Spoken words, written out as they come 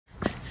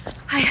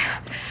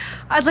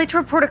I'd like to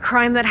report a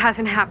crime that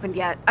hasn't happened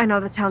yet. I know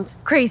that sounds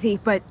crazy,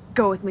 but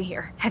go with me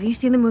here. Have you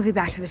seen the movie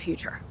Back to the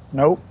Future?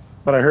 Nope,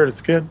 but I heard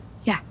it's good.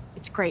 Yeah,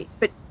 it's great,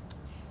 but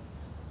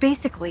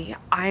basically,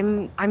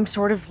 I'm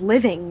sort of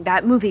living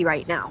that movie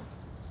right now,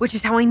 which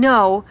is how I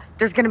know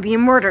there's gonna be a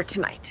murder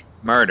tonight.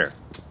 Murder.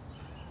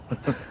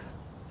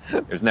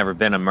 There's never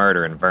been a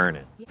murder in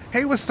Vernon.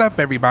 Hey, what's up,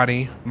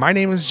 everybody? My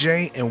name is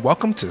Jay, and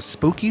welcome to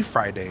Spooky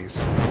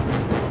Fridays.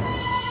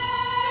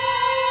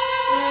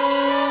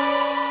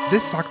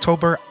 This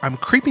October, I'm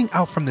creeping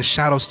out from the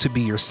shadows to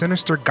be your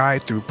sinister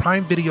guide through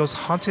Prime Video's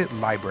haunted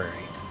library.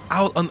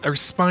 I'll unearth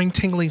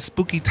spine-tingling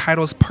spooky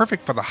titles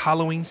perfect for the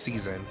Halloween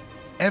season.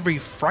 Every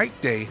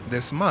Fright Day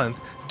this month,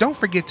 don't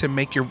forget to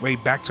make your way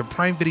back to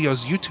Prime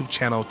Video's YouTube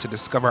channel to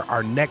discover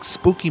our next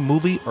spooky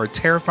movie or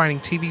terrifying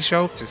TV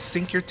show to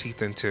sink your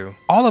teeth into.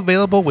 All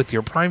available with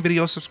your Prime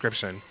Video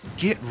subscription.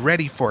 Get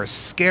ready for a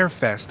scare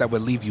fest that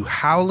would leave you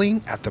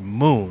howling at the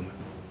moon.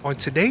 On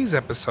today's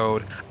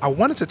episode, I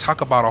wanted to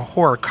talk about a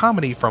horror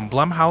comedy from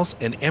Blumhouse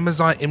and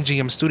Amazon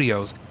MGM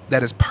Studios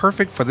that is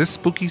perfect for this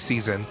spooky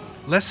season.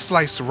 Let's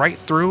slice right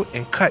through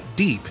and cut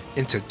deep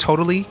into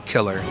Totally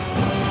Killer.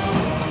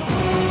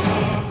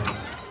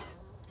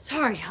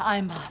 Sorry,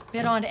 I'm a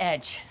bit on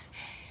edge.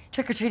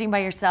 Trick-or-treating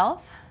by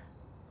yourself?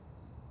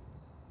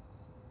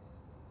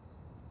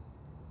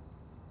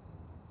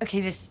 Okay,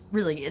 this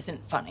really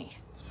isn't funny.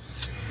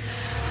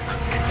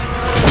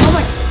 Oh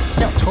my...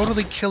 No.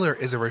 Totally Killer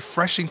is a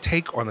refreshing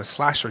take on the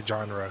slasher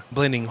genre,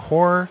 blending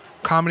horror,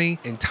 comedy,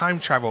 and time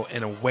travel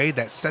in a way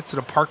that sets it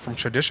apart from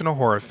traditional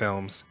horror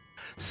films.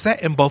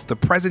 Set in both the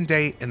present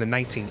day and the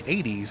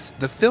 1980s,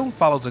 the film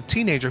follows a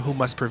teenager who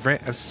must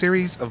prevent a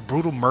series of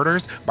brutal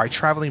murders by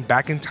traveling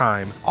back in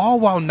time, all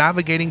while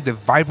navigating the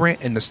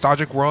vibrant and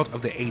nostalgic world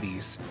of the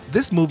 80s.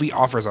 This movie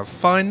offers a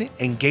fun,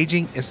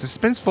 engaging, and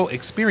suspenseful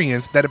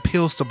experience that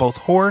appeals to both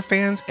horror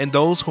fans and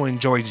those who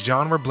enjoy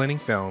genre-blending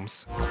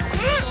films.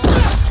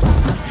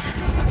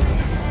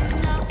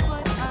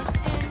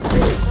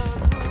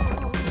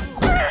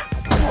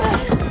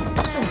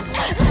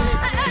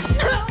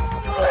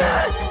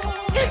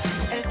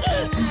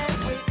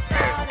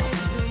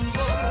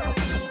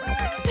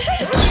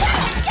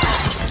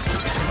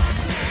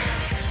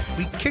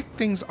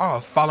 Things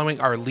off following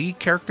our lead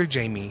character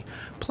Jamie,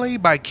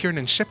 played by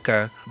Kiernan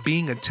Shipka,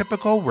 being a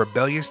typical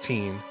rebellious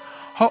teen.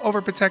 Her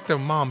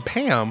overprotective mom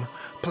Pam,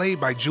 played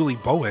by Julie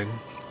Bowen,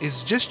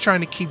 is just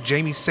trying to keep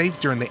Jamie safe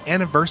during the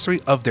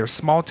anniversary of their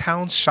small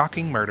town's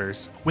shocking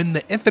murders. When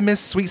the infamous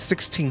Sweet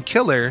 16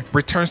 killer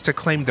returns to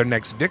claim their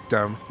next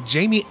victim,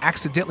 Jamie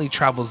accidentally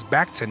travels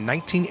back to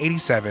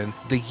 1987,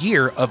 the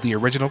year of the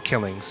original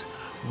killings.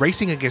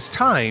 Racing against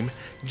time,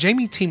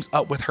 Jamie teams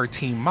up with her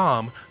teen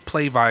mom,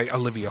 played by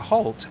Olivia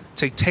Holt,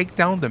 to take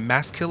down the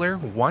mass killer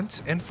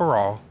once and for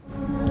all.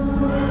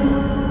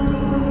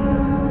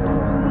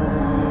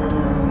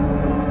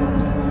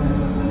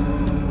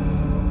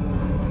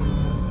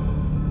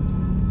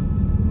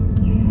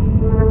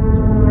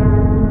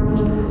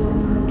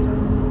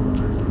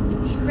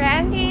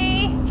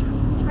 Randy,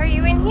 are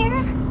you in here?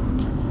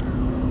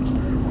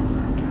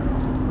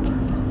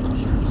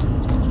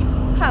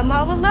 I'm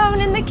all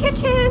alone in the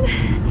kitchen,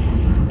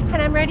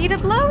 and I'm ready to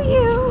blow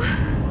you.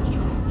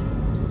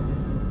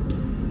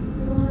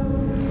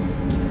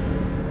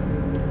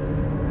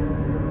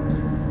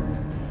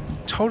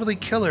 Totally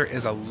Killer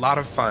is a lot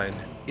of fun.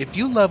 If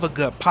you love a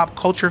good pop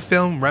culture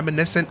film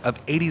reminiscent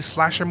of 80s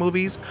slasher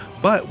movies,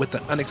 but with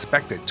an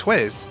unexpected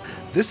twist,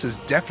 this is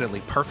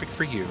definitely perfect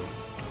for you.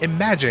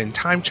 Imagine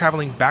time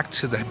traveling back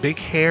to the big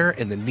hair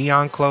and the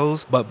neon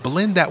clothes, but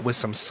blend that with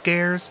some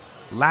scares,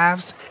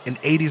 laughs,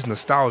 and 80s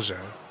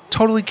nostalgia.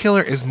 Totally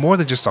Killer is more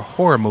than just a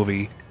horror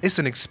movie. It's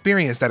an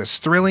experience that is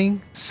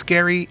thrilling,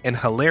 scary, and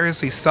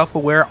hilariously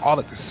self-aware all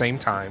at the same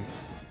time.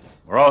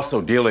 We're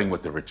also dealing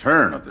with the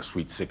return of the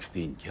Sweet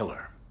 16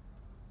 killer.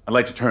 I'd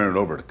like to turn it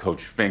over to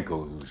Coach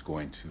Finkel, who's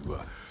going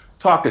to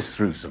talk us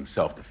through some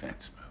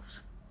self-defense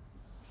moves.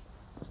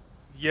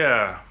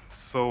 Yeah,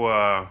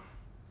 so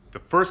the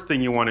first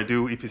thing you want to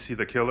do if you see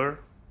the killer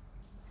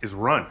is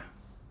run.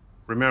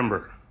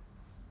 Remember,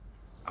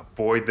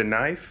 avoid the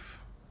knife,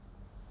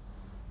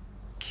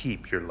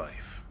 keep your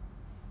life.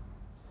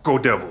 Go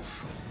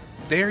Devils.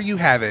 There you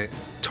have it.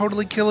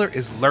 Totally Killer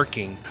is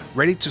lurking,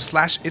 ready to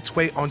slash its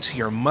way onto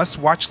your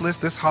must-watch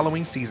list this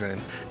Halloween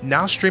season,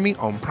 now streaming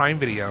on Prime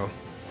Video.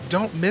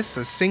 Don't miss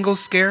a single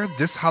scare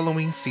this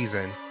Halloween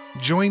season.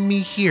 Join me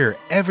here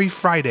every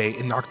Friday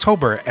in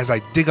October as I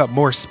dig up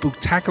more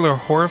spooktacular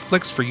horror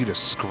flicks for you to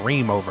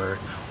scream over.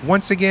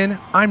 Once again,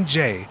 I'm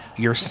Jay,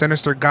 your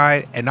sinister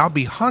guide, and I'll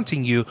be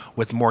haunting you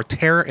with more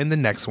terror in the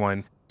next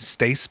one.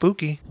 Stay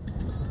spooky.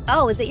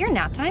 Oh, is it your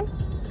nap time?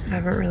 I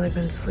haven't really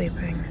been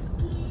sleeping.